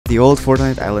The old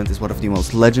Fortnite island is one of the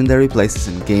most legendary places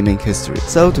in gaming history.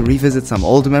 So to revisit some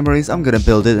old memories, I'm gonna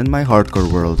build it in my hardcore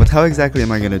world. But how exactly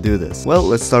am I gonna do this? Well,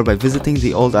 let's start by visiting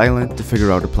the old island to figure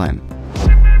out a plan.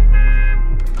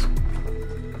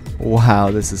 Wow,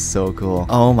 this is so cool.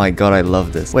 Oh my god, I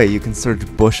love this. Wait, you can search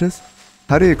bushes?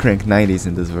 How do you crank 90s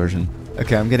in this version?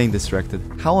 Okay, I'm getting distracted.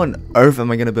 How on earth am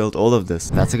I gonna build all of this?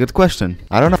 That's a good question.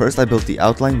 I don't know. First, I built the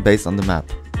outline based on the map.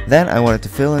 Then I wanted to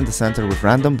fill in the center with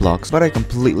random blocks, but I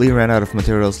completely ran out of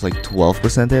materials like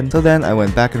 12% in. So then I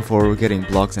went back and forth getting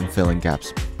blocks and filling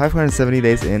gaps. 570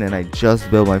 days in and I just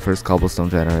built my first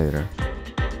cobblestone generator.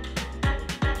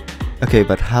 Okay,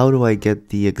 but how do I get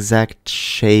the exact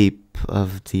shape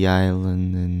of the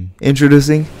island? And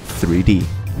introducing 3D.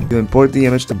 You import the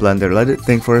image to Blender, let it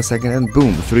think for a second, and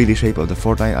boom, 3D shape of the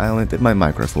Fortnite island in my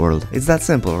Minecraft world. It's that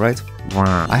simple, right?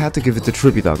 I had to give it to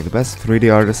TrippyDog, the best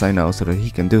 3D artist I know, so that he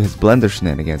can do his Blender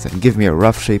shenanigans and give me a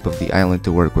rough shape of the island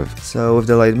to work with. So with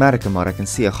the Lightmatica mod, I can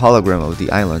see a hologram of the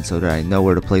island so that I know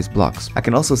where to place blocks. I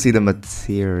can also see the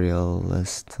material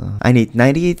list. I need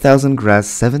 98,000 grass,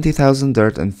 70,000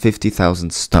 dirt, and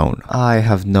 50,000 stone. I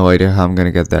have no idea how I'm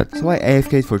gonna get that. So I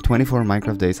AFK'd for 24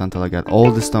 Minecraft days until I got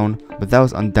all the stone, but that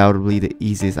was undoubtedly the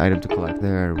easiest item to collect.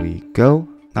 There we go.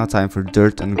 Now time for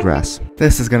dirt and grass.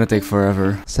 This is gonna take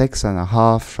forever.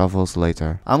 6.5 shovels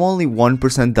later. I'm only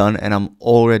 1% done and I'm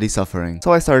already suffering.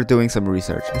 So I started doing some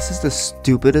research. This is the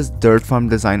stupidest dirt farm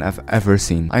design I've ever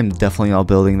seen. I'm definitely not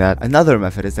building that. Another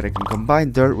method is that I can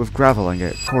combine dirt with gravel and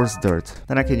get coarse dirt.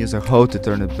 Then I can use a hoe to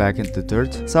turn it back into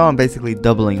dirt. So I'm basically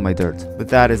doubling my dirt. But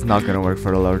that is not gonna work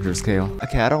for a larger scale.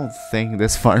 Okay, I don't think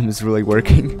this farm is really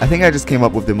working. I think I just came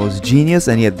up with the most genius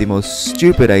and yet the most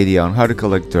stupid idea on how to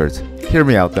collect dirt. Hear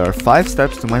me out, there are 5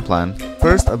 steps to my plan.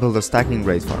 First, I build a stacking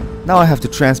raid farm. Now I have to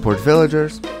transport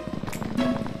villagers.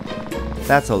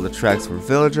 That's all the tracks for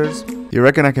villagers. You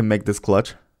reckon I can make this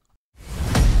clutch?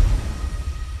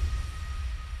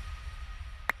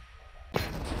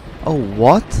 Oh,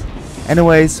 what?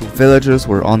 Anyways, villagers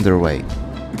were on their way.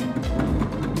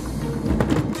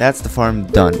 That's the farm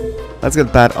done. Let's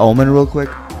get Bad Omen real quick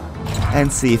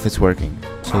and see if it's working.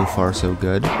 So far, so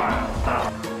good.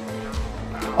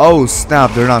 Oh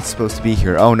snap, they're not supposed to be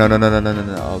here. Oh no.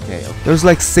 Okay. There's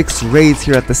like 6 raids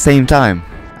here at the same time.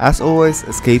 As always,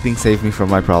 escaping saved me from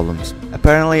my problems.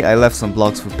 Apparently I left some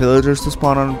blocks for pillagers to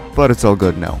spawn on, but it's all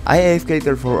good now. I AFK'd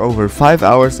there for over 5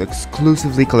 hours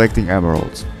exclusively collecting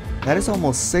emeralds. That is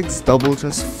almost 6 double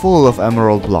chests full of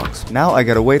emerald blocks. Now I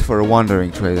gotta wait for a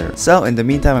wandering trader. So in the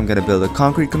meantime I'm gonna build a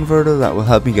concrete converter that will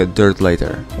help me get dirt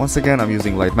later. Once again I'm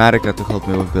using Lightmatica to help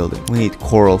me with building. We need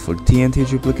coral for TNT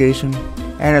duplication.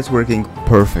 And it's working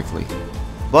perfectly.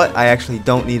 But I actually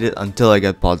don't need it until I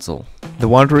get Podzol. The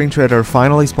wandering trader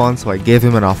finally spawned, so I gave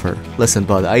him an offer. Listen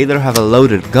bud, I either have a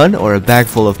loaded gun or a bag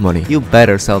full of money. You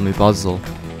better sell me Podzol.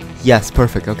 Yes,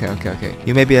 perfect, okay.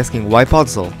 You may be asking, why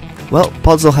Podzol? Well,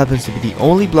 Podzol happens to be the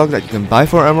only block that you can buy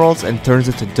for emeralds and turns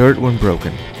it to dirt when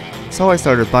broken. So I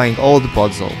started buying all the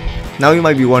Podzol. Now you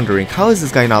might be wondering, how is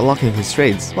this guy not locking his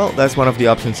trades? Well, that's one of the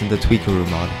options in the Tweakeroo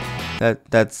mod.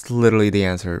 That's literally the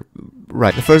answer.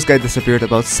 Right, the first guy disappeared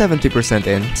about 70%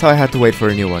 in, so I had to wait for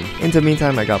a new one. In the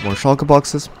meantime, I got more shulker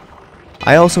boxes.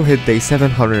 I also hit day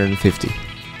 750.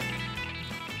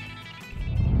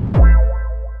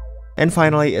 And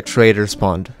finally, a trader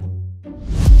spawned.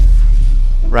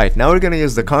 Right, now we're gonna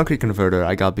use the concrete converter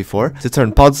I got before to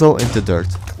turn Podzol into dirt.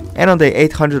 And on day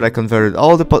 800 I converted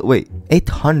all the wait,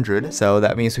 800? So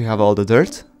that means we have all the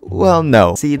dirt? Well,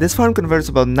 no. See, this farm converts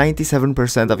about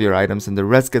 97% of your items and the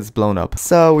rest gets blown up.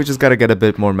 So we just gotta get a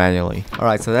bit more manually.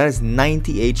 Alright, so that is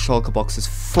 98 shulker boxes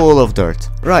full of dirt.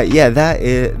 Right, yeah, that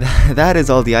is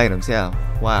all the items, yeah.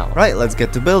 Wow. Right, let's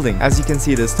get to building. As you can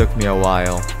see, this took me a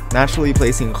while. Naturally,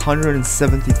 placing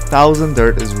 170,000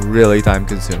 dirt is really time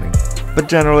consuming. But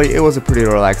generally, it was a pretty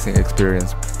relaxing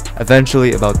experience.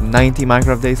 Eventually, about 90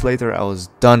 Minecraft days later, I was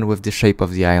done with the shape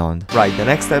of the island. Right, the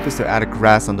next step is to add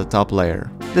grass on the top layer.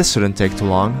 This shouldn't take too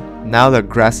long. Now that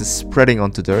grass is spreading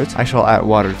onto dirt, I shall add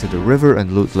water to the river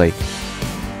and Loot Lake.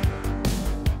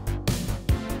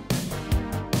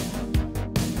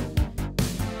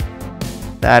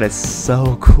 That is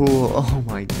so cool, oh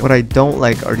my god. What I don't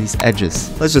like are these edges.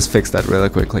 Let's just fix that really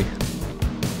quickly.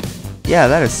 Yeah,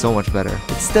 that is so much better.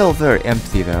 It's still very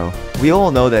empty though. We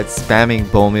all know that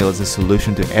spamming bone meal is a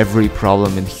solution to every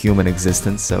problem in human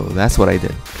existence, so that's what I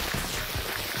did.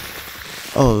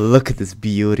 Oh, look at this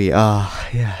beauty. Yeah,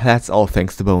 that's all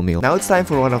thanks to bone meal. Now it's time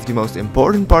for one of the most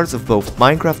important parts of both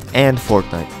Minecraft and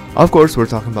Fortnite. Of course, we're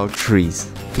talking about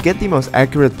trees. To get the most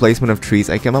accurate placement of trees,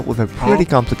 I came up with a pretty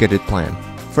complicated plan.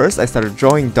 First, I started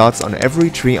drawing dots on every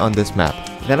tree on this map.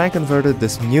 Then I converted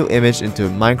this new image into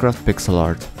Minecraft pixel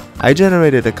art. I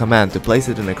generated a command to place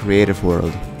it in a creative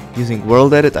world. Using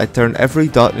world edit, I turned every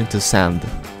dot into sand.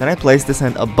 Then I placed the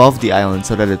sand above the island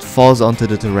so that it falls onto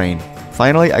the terrain.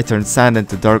 Finally, I turned sand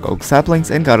into dark oak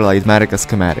saplings and got a LifeSteal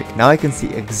schematic. Now I can see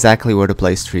exactly where to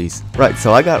place trees. Right,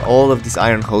 so I got all of these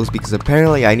iron hose because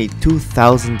apparently I need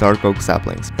 2,000 dark oak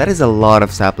saplings. That is a lot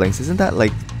of saplings, isn't that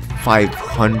like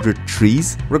 500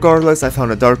 trees? Regardless, I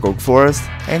found a dark oak forest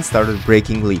and started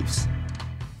breaking leaves.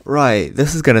 Right,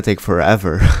 this is gonna take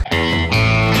forever.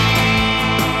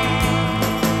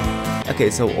 Okay,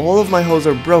 so all of my hoes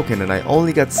are broken and I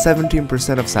only got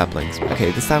 17% of saplings. Okay,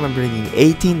 this time I'm bringing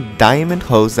 18 diamond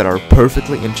hoes that are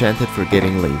perfectly enchanted for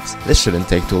getting leaves. This shouldn't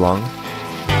take too long.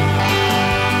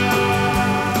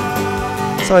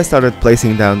 So I started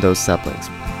placing down those saplings.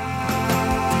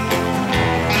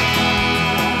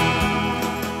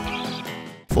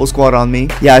 Full squad on me.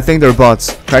 Yeah, I think they're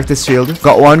bots. Cracked his shield.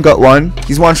 Got one.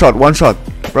 He's one shot.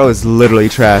 Bro is literally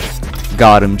trash.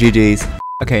 Got him, GG's.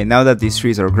 Okay, now that these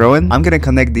trees are growing, I'm gonna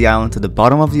connect the island to the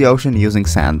bottom of the ocean using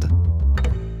sand.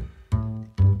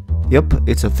 Yep,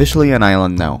 it's officially an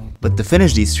island now. But to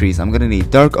finish these trees, I'm gonna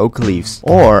need dark oak leaves.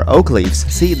 Or oak leaves.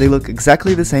 See, they look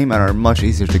exactly the same and are much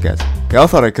easier to get. Y'all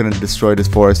thought I couldn't destroy this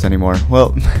forest anymore.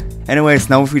 Well, anyways,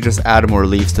 now if we just add more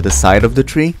leaves to the side of the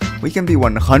tree, we can be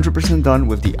 100% done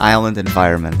with the island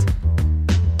environment.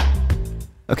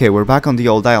 Okay, we're back on the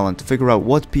old island to figure out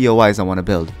what POIs I want to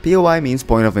build. POI means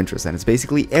point of interest, and it's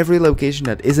basically every location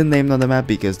that isn't named on the map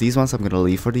because these ones I'm gonna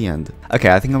leave for the end.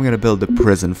 Okay, I think I'm gonna build the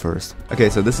prison first. Okay,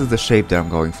 so this is the shape that I'm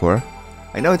going for.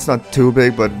 I know it's not too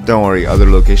big, but don't worry, other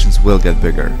locations will get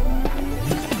bigger.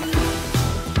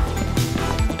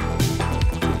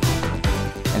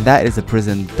 And that is the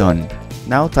prison done.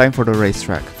 Now time for the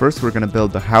racetrack. First we're gonna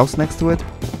build the house next to it.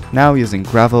 Now using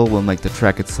gravel will make the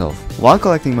track itself. While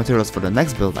collecting materials for the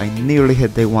next build, I nearly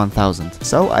hit day 1000.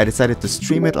 So I decided to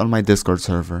stream it on my Discord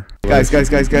server. Guys,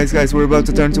 we're about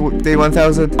to turn to day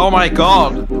 1000. Oh my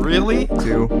god, really?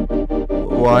 2,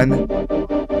 1.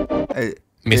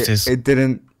 It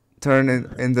didn't turn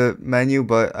in the menu,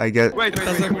 but I get... Wait.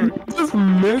 Just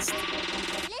missed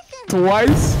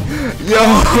twice. Yo!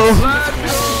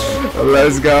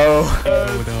 Let's go.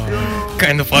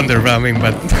 Kind of underwhelming,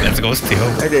 but let's go still.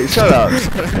 Okay, shut up.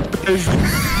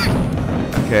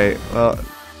 Okay, well...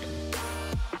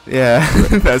 Yeah,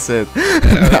 that's it.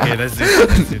 Okay, that's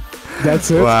it.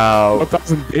 That's it. Wow.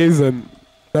 1000 days and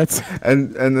that's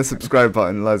and the subscribe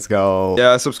button, let's go.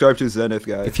 Yeah, subscribe to Zenith,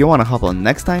 guys. If you want to hop on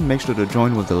next time, make sure to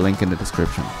join with the link in the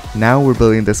description. Now we're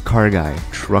building this car guy,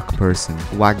 truck person,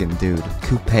 wagon dude,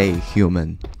 coupe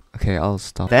human. Okay, I'll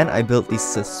stop. Then I built these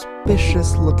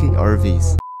suspicious looking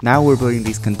RVs. Now we're building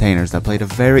these containers that played a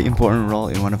very important role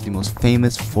in one of the most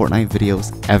famous Fortnite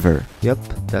videos ever. Yep,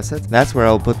 that's it. That's where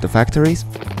I'll put the factories.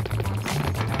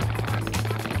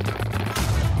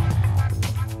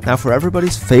 Now for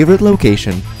everybody's favorite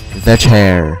location, the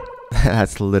chair.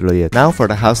 That's literally it. Now for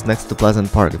the house next to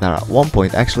Pleasant Park that at one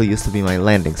point actually used to be my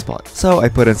landing spot. So I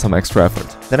put in some extra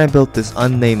effort. Then I built this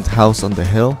unnamed house on the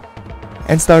hill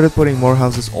and started putting more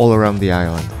houses all around the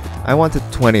island. I wanted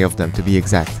 20 of them to be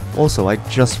exact. Also, I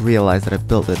just realized that I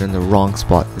built it in the wrong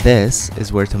spot. This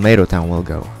is where Tomato Town will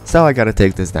go. So I gotta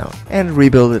take this down and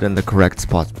rebuild it in the correct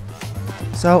spot.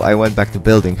 So I went back to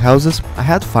building houses. I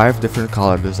had 5 different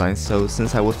color designs, so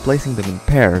since I was placing them in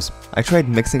pairs, I tried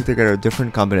mixing together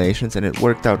different combinations and it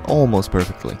worked out almost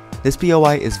perfectly. This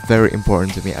POI is very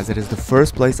important to me as it is the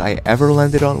first place I ever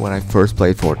landed on when I first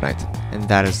played Fortnite. And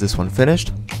that is this one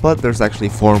finished, but there's actually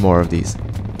 4 more of these.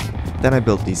 Then I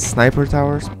built these sniper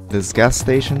towers, this gas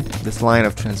station, this line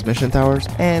of transmission towers,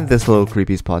 and this little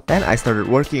creepy spot. Then I started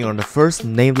working on the first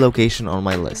named location on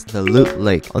my list, the Loot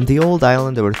Lake. On the old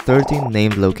island there were 13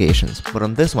 named locations, but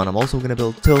on this one I'm also gonna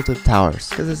build tilted towers,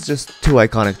 because it's just too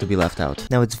iconic to be left out.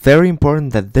 Now it's very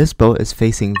important that this boat is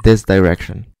facing this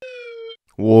direction.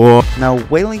 Whoa. Now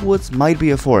Wailing Woods might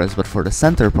be a forest, but for the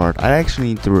center part I actually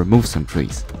need to remove some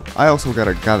trees. I also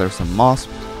gotta gather some moss.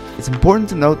 It's important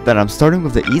to note that I'm starting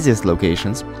with the easiest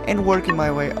locations and working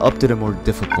my way up to the more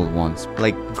difficult ones,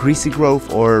 like Greasy Grove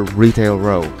or Retail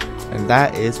Row. And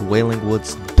that is Wailing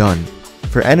Woods done.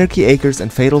 For Anarchy Acres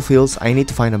and Fatal Fields, I need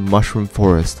to find a mushroom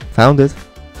forest. Found it.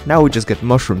 Now we just get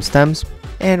mushroom stems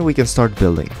and we can start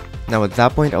building. Now at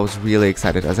that point I was really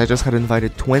excited as I just had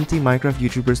invited 20 Minecraft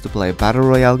YouTubers to play a Battle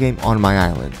Royale game on my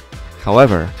island.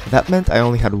 However, that meant I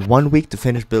only had 1 week to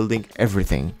finish building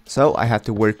everything. So I had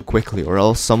to work quickly or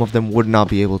else some of them would not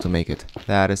be able to make it.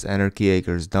 That is Anarchy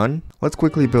Acres done. Let's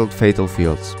quickly build Fatal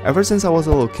Fields. Ever since I was a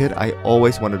little kid, I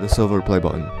always wanted a silver play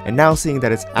button. And now seeing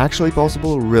that it's actually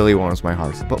possible really warms my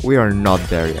heart. But we are not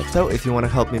there yet. So if you want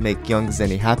to help me make young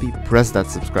Zenny happy, press that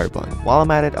subscribe button. While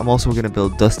I'm at it, I'm also gonna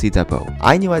build Dusty Depot.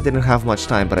 I knew I didn't have much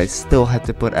time, but I still had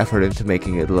to put effort into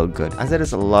making it look good, as it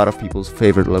is a lot of people's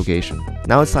favorite location.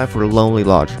 Now it's time for Lonely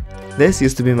Lodge. This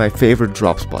used to be my favorite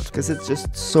drop spot, because it's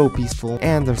just so peaceful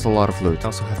and there's a lot of loot. I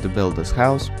also have to build this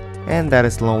house, and that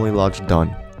is Lonely Lodge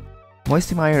done.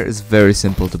 Moisty Mire is very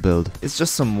simple to build. It's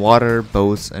just some water,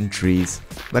 boats, and trees.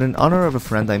 But in honor of a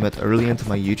friend I met early into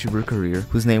my YouTuber career,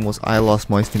 whose name was I Lost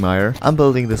Moisty Mire, I'm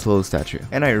building this little statue.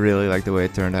 And I really like the way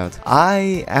it turned out.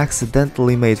 I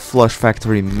accidentally made Flush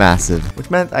Factory massive, which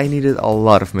meant I needed a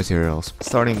lot of materials.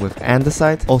 Starting with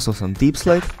andesite, also some deep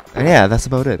slate, and yeah, that's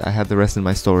about it. I had the rest in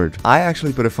my storage. I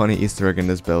actually put a funny Easter egg in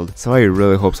this build, so I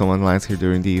really hope someone lands here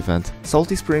during the event.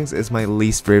 Salty Springs is my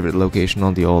least favorite location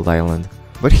on the old island.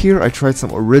 But here I tried some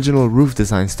original roof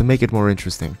designs to make it more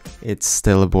interesting. It's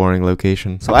still a boring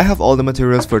location. So I have all the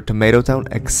materials for Tomato Town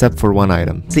except for one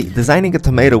item. See, designing a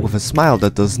tomato with a smile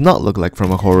that does not look like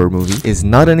from a horror movie is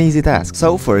not an easy task.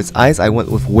 So for its eyes I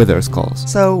went with wither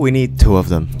skulls. So we need 2 of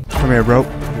them. Come here, bro.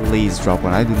 Please drop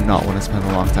one. I do not want to spend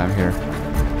a long time here.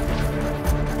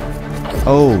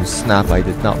 Oh snap, I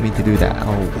did not mean to do that.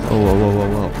 Oh.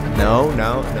 No,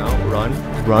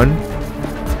 run.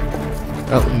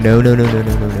 Oh, no.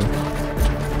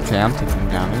 Okay, I'm taking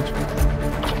damage.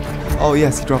 Oh,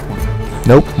 yes, he dropped one.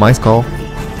 Nope, my skull.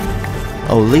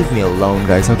 Oh, leave me alone,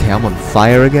 guys. Okay, I'm on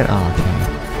fire again. Oh,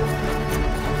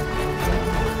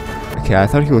 okay. Okay, I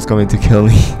thought he was going to kill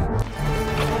me.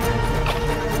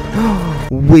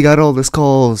 We got all the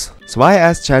skulls! So I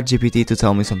asked ChatGPT to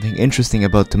tell me something interesting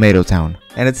about Tomato Town.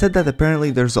 And it said that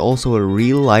apparently there's also a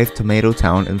real-life Tomato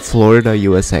Town in Florida,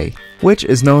 USA, which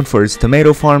is known for its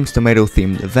tomato farms,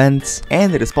 tomato-themed events,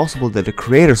 and it is possible that the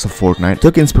creators of Fortnite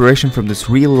took inspiration from this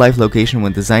real-life location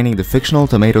when designing the fictional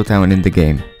Tomato Town in the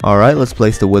game. Alright, let's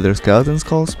place the wither skeleton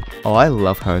skulls. Oh, I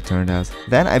love how it turned out.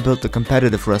 Then I built the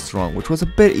competitive restaurant, which was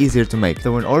a bit easier to make,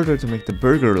 though in order to make the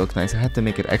burger look nice I had to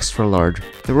make it extra large.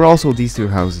 There were also these 2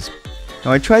 houses.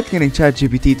 Now I tried getting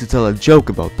ChatGPT to tell a joke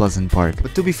about Pleasant Park,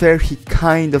 but to be fair, he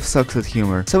kind of sucks at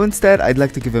humor. So instead, I'd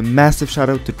like to give a massive shout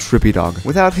out to Trippy Dog.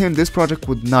 Without him, this project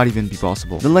would not even be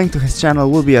possible. The link to his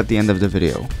channel will be at the end of the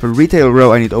video. For Retail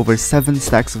Row, I need over 7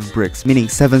 stacks of bricks, meaning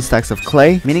 7 stacks of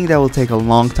clay, meaning that will take a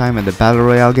long time and the Battle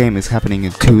Royale game is happening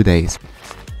in 2 days.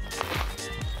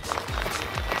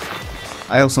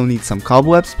 I also need some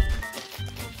cobwebs.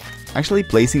 Actually,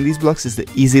 placing these blocks is the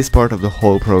easiest part of the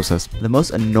whole process. The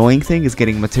most annoying thing is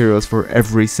getting materials for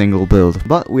every single build.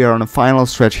 But we are on a final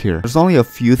stretch here. There's only a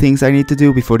few things I need to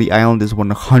do before the island is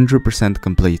 100%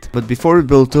 complete. But before we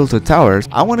build tilted towers,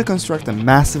 I want to construct a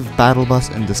massive battle bus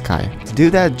in the sky. To do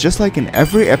that, just like in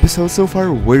every episode so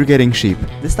far, we're getting sheep.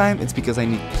 This time, it's because I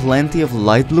need plenty of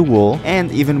light blue wool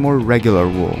and even more regular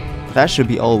wool. That should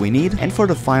be all we need, and for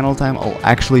the final time I'll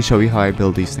actually show you how I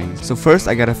build these things. So first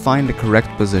I gotta find the correct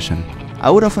position.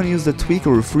 I would often use the tweak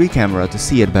or free camera to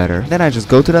see it better. Then I just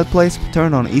go to that place,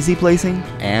 turn on easy placing,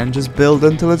 and just build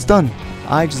until it's done.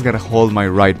 I just gotta hold my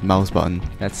right mouse button.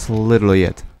 That's literally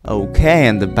it. Okay,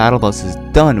 and the battle bus is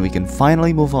done. We can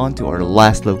finally move on to our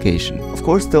last location. Of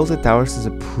course, Tilted Towers is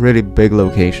a pretty big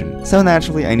location, so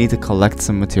naturally I need to collect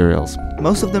some materials.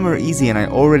 Most of them are easy and I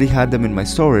already had them in my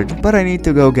storage, but I need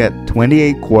to go get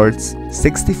 28 quartz,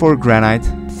 64 granite,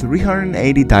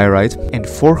 380 diorite, and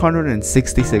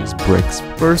 466 bricks.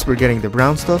 First we're getting the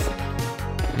brown stuff.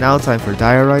 Now time for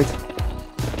diorite.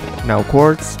 Now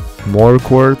quartz, more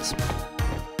quartz.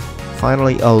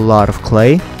 Finally a lot of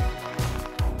clay.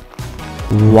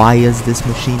 Why is this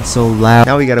machine so loud?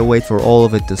 Now we gotta wait for all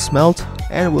of it to smelt,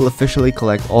 and we'll officially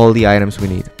collect all the items we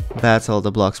need. That's all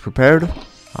the blocks prepared.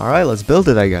 Alright, let's build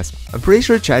it, I guess. I'm pretty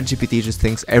sure ChatGPT just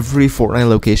thinks every Fortnite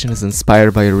location is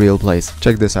inspired by a real place.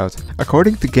 Check this out.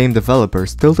 According to game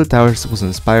developers, Tilted Towers was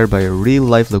inspired by a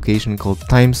real-life location called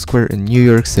Times Square in New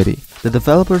York City. The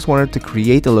developers wanted to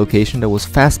create a location that was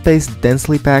fast-paced,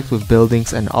 densely packed with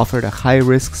buildings, and offered a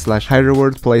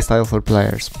high-risk/high-reward playstyle for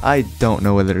players. I don't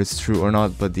know whether it's true or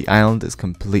not, but the island is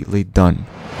completely done.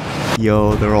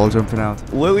 Yo, they're all jumping out.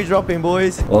 Where are we dropping,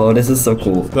 boys? Oh, this is so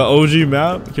cool. The OG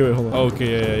map? Okay, wait, hold on.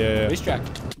 Okay, yeah. Racetrack.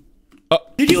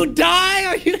 Did you die?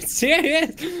 Are you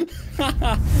serious?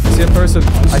 I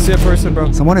see a person,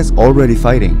 bro. Someone is already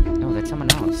fighting. No, that's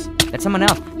someone else. That's someone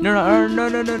else. No.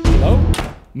 Hello?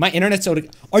 My internet's so.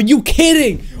 Are you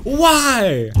kidding?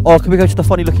 Why? Oh, can we go to the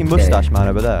funny looking mustache man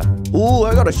over there? Ooh,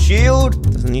 I got a shield.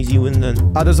 That's an easy win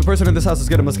then. There's a person in this house. Let's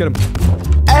get him. Let's get him.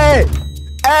 Hey!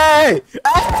 Hey!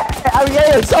 I'm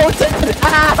getting assaulted!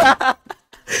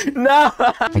 No!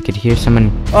 I could hear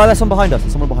someone. Oh, there's someone behind us.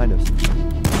 There's someone behind us.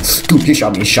 Dude, he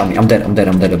shot me. I'm dead. I'm dead.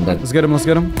 Let's get him. Let's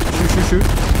get him. Shoot.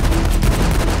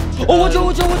 Oh, watch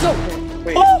out!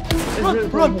 Oh!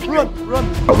 Run!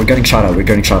 Oh, we're getting shot at.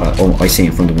 Oh, I see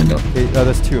him from the window. Okay,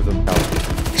 there's 2 of them.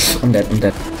 I'm dead.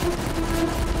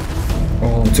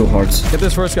 Oh, 2 hearts. Get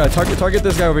this first guy. Target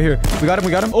this guy over here. We got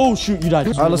him. Oh, shoot, you died.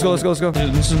 All right, let's go. Yeah,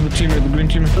 this is the teammate, the green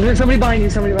teammate. There's somebody behind you.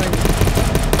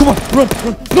 Come on, run!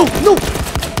 No!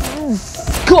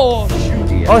 God!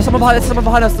 Oh, there's someone behind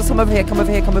us. There's someone over here. Come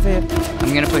over here.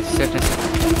 I'm gonna put swiftness.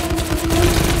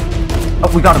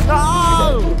 Oh, we got him.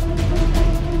 No!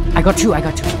 I got two.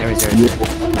 There is.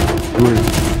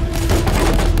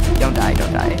 Don't die.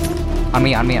 On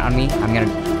me. I'm gonna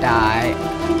die.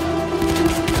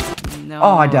 No.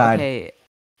 Oh, I died. Okay.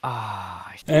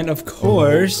 And of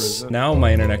course, now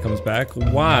my internet comes back.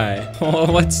 Why?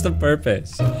 Oh, what's the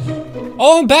purpose?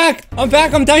 Oh, I'm back!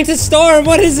 I'm down to storm!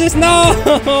 What is this? No!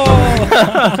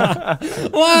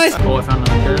 What? Oh, I found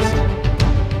another curse.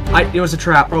 It was a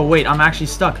trap. Oh, wait, I'm actually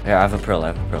stuck. Here, I have a pearl.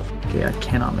 Okay, I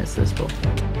cannot miss this, bro.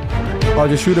 Oh,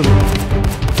 just shoot him.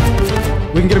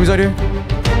 We can get him. He's right here.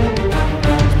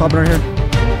 He's popping right here.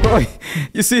 Bro,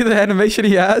 you see the animation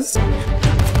he has?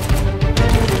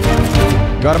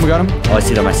 Got him. Oh, I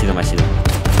see them.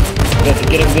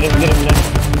 Get him.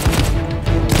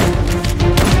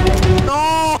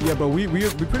 Yeah, but we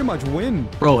pretty much win.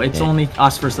 Bro, it's only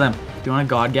us versus them. Do you want a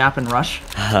god gap and rush?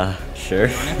 Sure.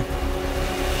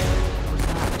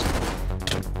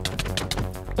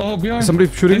 Oh, behind. Somebody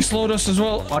shooting. They slowed us as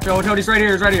well. Watch out, he's right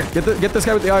here. Get this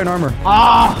guy with the iron armor.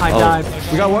 I died.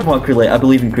 We got one. Come on, Crelay. I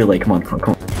believe in Crelay. Come on.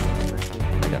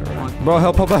 Bro,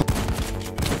 help out.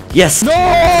 Yes. No!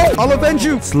 I'll avenge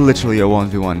you. It's literally a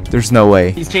 1v1. There's no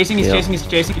way. He's chasing. You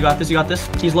got this.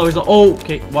 He's low. Oh,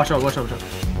 okay. Watch out.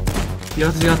 You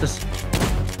got this.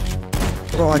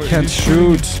 Bro, I can't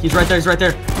shoot. He's right there. You got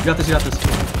this. He's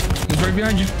right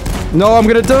behind you. No, I'm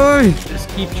gonna die. Just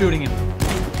keep shooting him.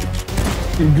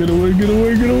 Get away.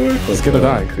 It's gonna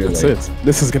die. That's it.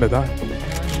 This is gonna die.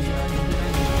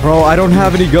 Bro, I don't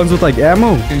have any guns with like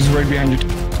ammo. He's right behind you.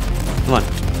 Come on.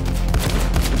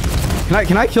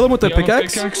 Can I kill him with the You have a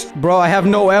pickaxe? pickaxe? Bro, I have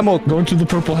no ammo. Go into the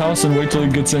purple house and wait till he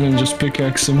gets in and just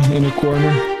pickaxe him in a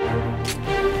corner.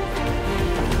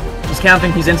 He's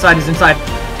camping. He's inside.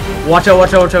 Watch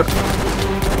out.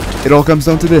 It all comes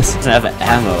down to this. Doesn't have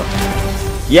ammo.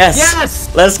 Yes! Yes!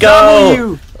 Let's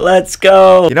go! Let's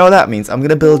go! You know what that means? I'm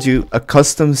gonna build you a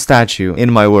custom statue in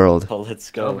my world.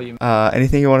 Let's go.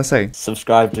 Anything you want to say?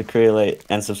 Subscribe to Crelay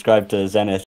and subscribe to Zenith.